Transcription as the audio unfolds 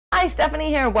Hi, Stephanie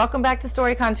here. Welcome back to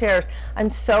Story Concierge. I'm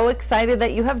so excited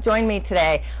that you have joined me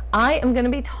today. I am going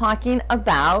to be talking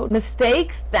about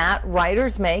mistakes that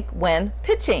writers make when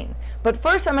pitching. But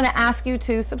first, I'm going to ask you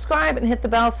to subscribe and hit the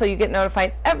bell so you get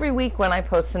notified every week when I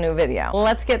post a new video.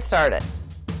 Let's get started.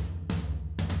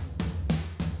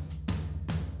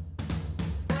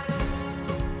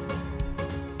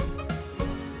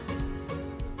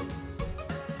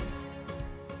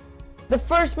 The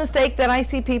first mistake that I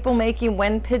see people making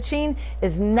when pitching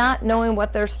is not knowing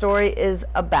what their story is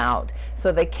about.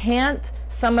 So they can't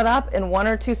sum it up in one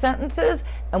or two sentences,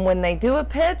 and when they do a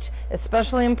pitch,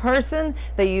 especially in person,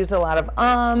 they use a lot of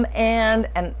and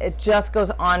it just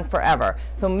goes on forever.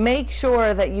 So make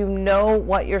sure that you know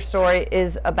what your story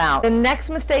is about. The next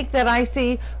mistake that I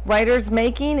see writers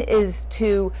making is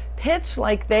to pitch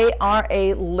like they are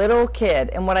a little kid.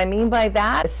 And what I mean by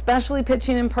that, especially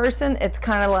pitching in person, it's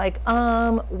kind of like,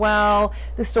 well,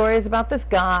 the story is about this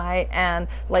guy, and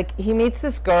like he meets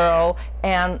this girl,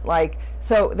 and like,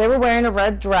 so they were wearing a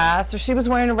red dress, or she was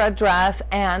wearing a red dress,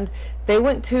 and they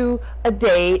went to a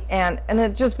date, and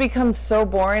it just becomes so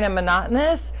boring and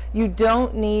monotonous. You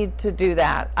don't need to do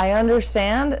that. I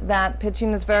understand that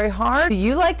pitching is very hard. Do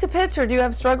you like to pitch, or do you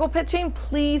have struggle pitching?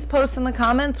 Please post in the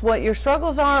comments what your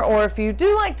struggles are, or if you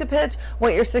do like to pitch,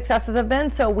 what your successes have been,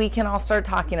 so we can all start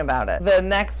talking about it. The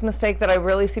next mistake that I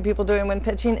really see people doing when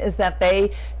pitching is that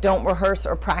they don't rehearse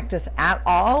or practice at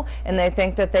all, and they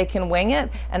think that they can wing it.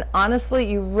 And honestly,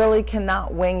 you really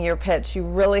cannot wing your pitch. You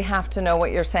really have to know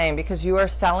what you're saying, because you are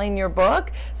selling your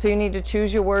book, so you need to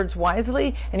choose your words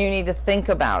wisely, and you need to think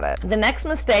about it. The next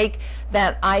mistake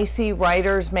that I see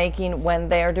writers making when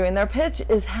they are doing their pitch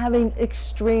is having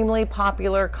extremely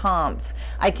popular comps.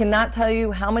 I cannot tell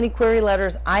you how many query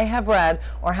letters I have read,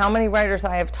 or how many writers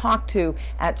I have talked to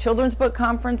at children's book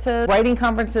conferences, writing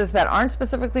conferences that aren't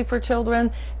specifically for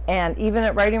children, and even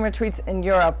at writing retreats in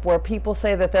Europe, where people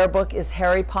say that their book is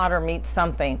Harry Potter meets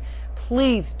something.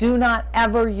 Please do not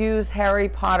ever use Harry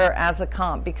Potter as a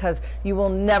comp, because you will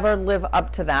never live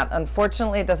up to that.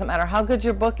 Unfortunately, it doesn't matter how good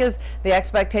your book is, the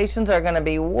expectations are going to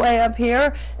be way up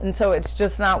here, and so it's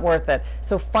just not worth it.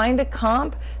 So find a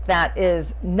comp that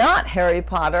is not Harry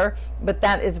Potter, but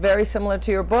that is very similar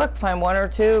to your book. Find one or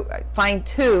two, find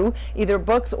two, either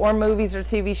books or movies or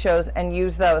TV shows, and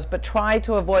use those. But try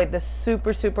to avoid the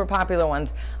super popular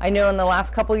ones. I know in the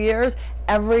last couple years,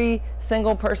 every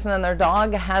single person and their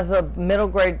dog has a middle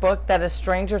grade book that is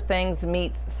Stranger Things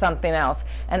meets something else.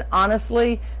 And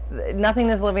honestly, nothing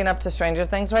is living up to Stranger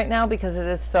Things right now, because it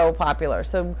is so popular.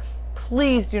 So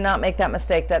please do not make that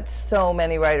mistake that so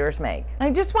many writers make. I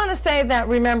just want to say that,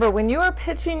 remember, when you are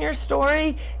pitching your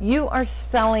story, you are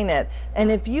selling it.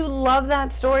 And if you love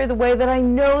that story the way that I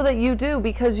know that you do,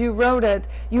 because you wrote it,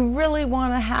 you really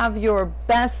want to have your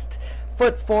best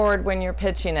foot forward when you're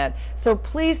pitching it. So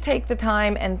please take the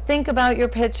time and think about your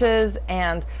pitches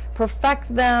and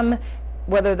perfect them,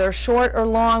 whether they're short or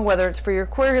long, whether it's for your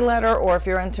query letter or if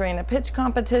you're entering a pitch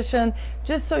competition,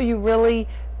 just so you really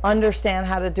understand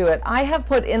how to do it. I have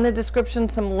put in the description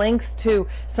some links to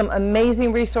some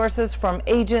amazing resources from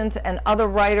agents and other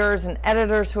writers and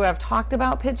editors who have talked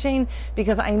about pitching,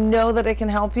 because I know that it can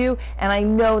help you, and I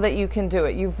know that you can do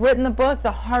it. You've written the book, the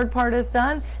hard part is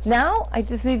done. Now I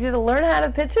just need you to learn how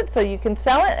to pitch it so you can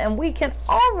sell it and we can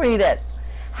all read it.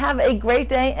 Have a great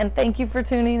day, and thank you for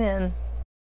tuning in.